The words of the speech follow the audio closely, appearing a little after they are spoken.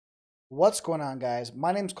What's going on, guys?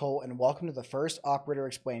 My name's Cole and welcome to the first Operator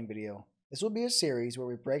Explained video. This will be a series where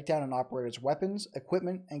we break down an operator's weapons,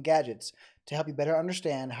 equipment, and gadgets to help you better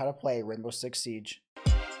understand how to play Rainbow Six Siege.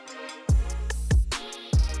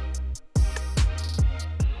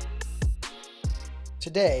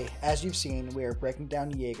 Today, as you've seen, we are breaking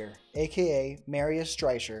down Jager, aka Marius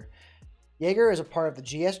Streicher. Jager is a part of the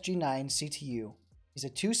GSG-9 CTU. He's a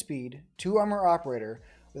 2-speed, 2-armor operator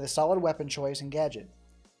with a solid weapon choice and gadget.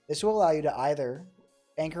 This will allow you to either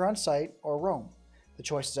anchor on site or roam. The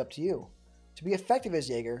choice is up to you. To be effective as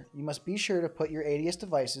Jager, you must be sure to put your ADS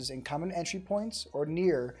devices in common entry points or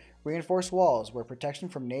near reinforced walls where protection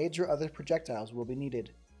from nades or other projectiles will be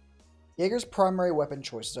needed. Jager's primary weapon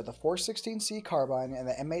choices are the 416C carbine and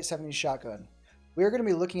the M870 shotgun. We are going to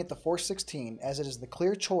be looking at the 416 as it is the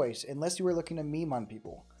clear choice unless you are looking to meme on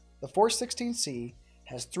people. The 416C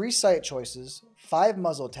has 3 sight choices, 5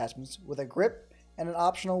 muzzle attachments with a grip and an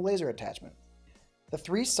optional laser attachment. The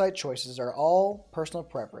 3 sight choices are all personal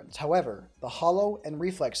preference, however, the hollow and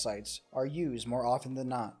reflex sights are used more often than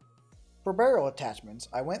not. For barrel attachments,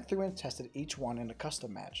 I went through and tested each one in a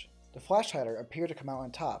custom match. The flash hider appeared to come out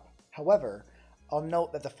on top. However, I'll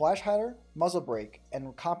note that the flash hider, muzzle brake,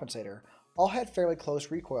 and compensator all had fairly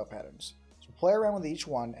close recoil patterns, so play around with each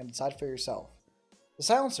one and decide for yourself. The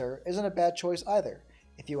silencer isn't a bad choice either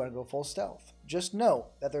if you want to go full stealth. Just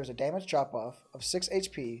note that there's a damage drop-off of 6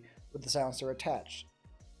 HP with the silencer attached.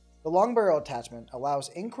 The long barrel attachment allows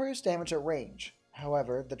increased damage at range,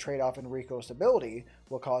 however the trade-off in recoil stability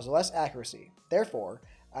will cause less accuracy, therefore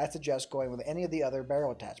I suggest going with any of the other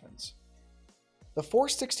barrel attachments. The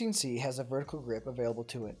 416C has a vertical grip available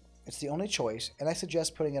to it. It's the only choice and I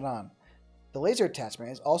suggest putting it on. The laser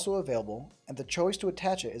attachment is also available and the choice to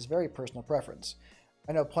attach it is very personal preference.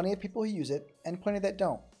 I know plenty of people who use it and plenty that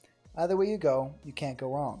don't. Either way you go, you can't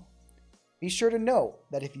go wrong. Be sure to note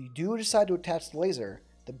that if you do decide to attach the laser,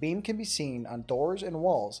 the beam can be seen on doors and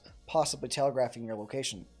walls, possibly telegraphing your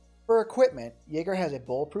location. For equipment, Jager has a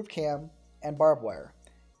bulletproof cam and barbed wire.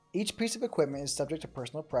 Each piece of equipment is subject to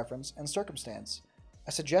personal preference and circumstance.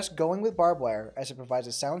 I suggest going with barbed wire as it provides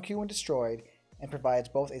a sound cue when destroyed and provides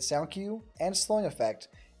both a sound cue and slowing effect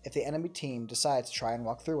if the enemy team decides to try and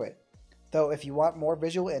walk through it. Though if you want more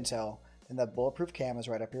visual intel, then the bulletproof cam is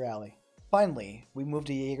right up your alley. Finally, we move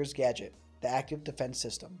to Jager's gadget, the Active Defense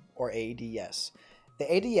System, or ADS. The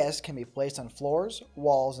ADS can be placed on floors,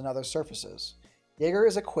 walls, and other surfaces. Jager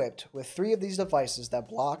is equipped with 3 of these devices that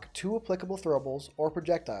block 2 applicable throwables or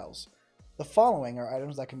projectiles. The following are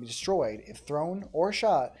items that can be destroyed if thrown or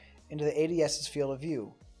shot into the ADS's field of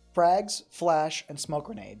view: frags, flash, and smoke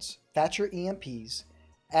grenades, Thatcher EMPs,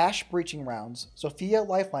 Ash breaching rounds, Sophia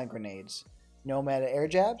lifeline grenades, Nomad air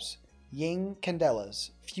jabs, Ying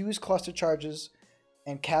candelas, Fuse cluster charges,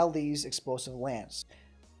 and Cal Lee's explosive lance.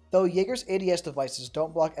 Though Jager's ADS devices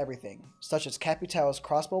don't block everything, such as Capitel's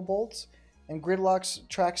crossbow bolts and Gridlock's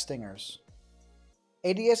track stingers.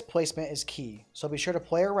 ADS placement is key, so be sure to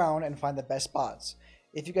play around and find the best spots.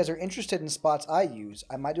 If you guys are interested in spots I use,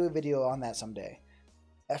 I might do a video on that someday.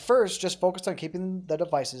 At first, just focus on keeping the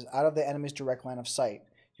devices out of the enemy's direct line of sight.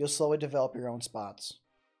 You'll slowly develop your own spots.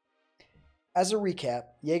 As a recap,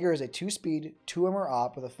 Jager is a 2-speed, 2-armor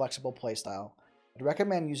op with a flexible playstyle. I'd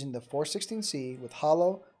recommend using the 416C with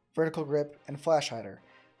hollow, vertical grip, and flash hider.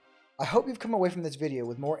 I hope you've come away from this video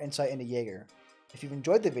with more insight into Jager. If you've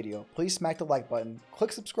enjoyed the video, please smack the like button,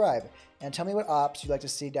 click subscribe, and tell me what ops you'd like to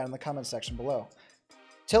see down in the comments section below.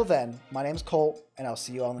 Till then, my name's Colt, and I'll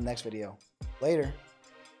see you all in the next video. Later.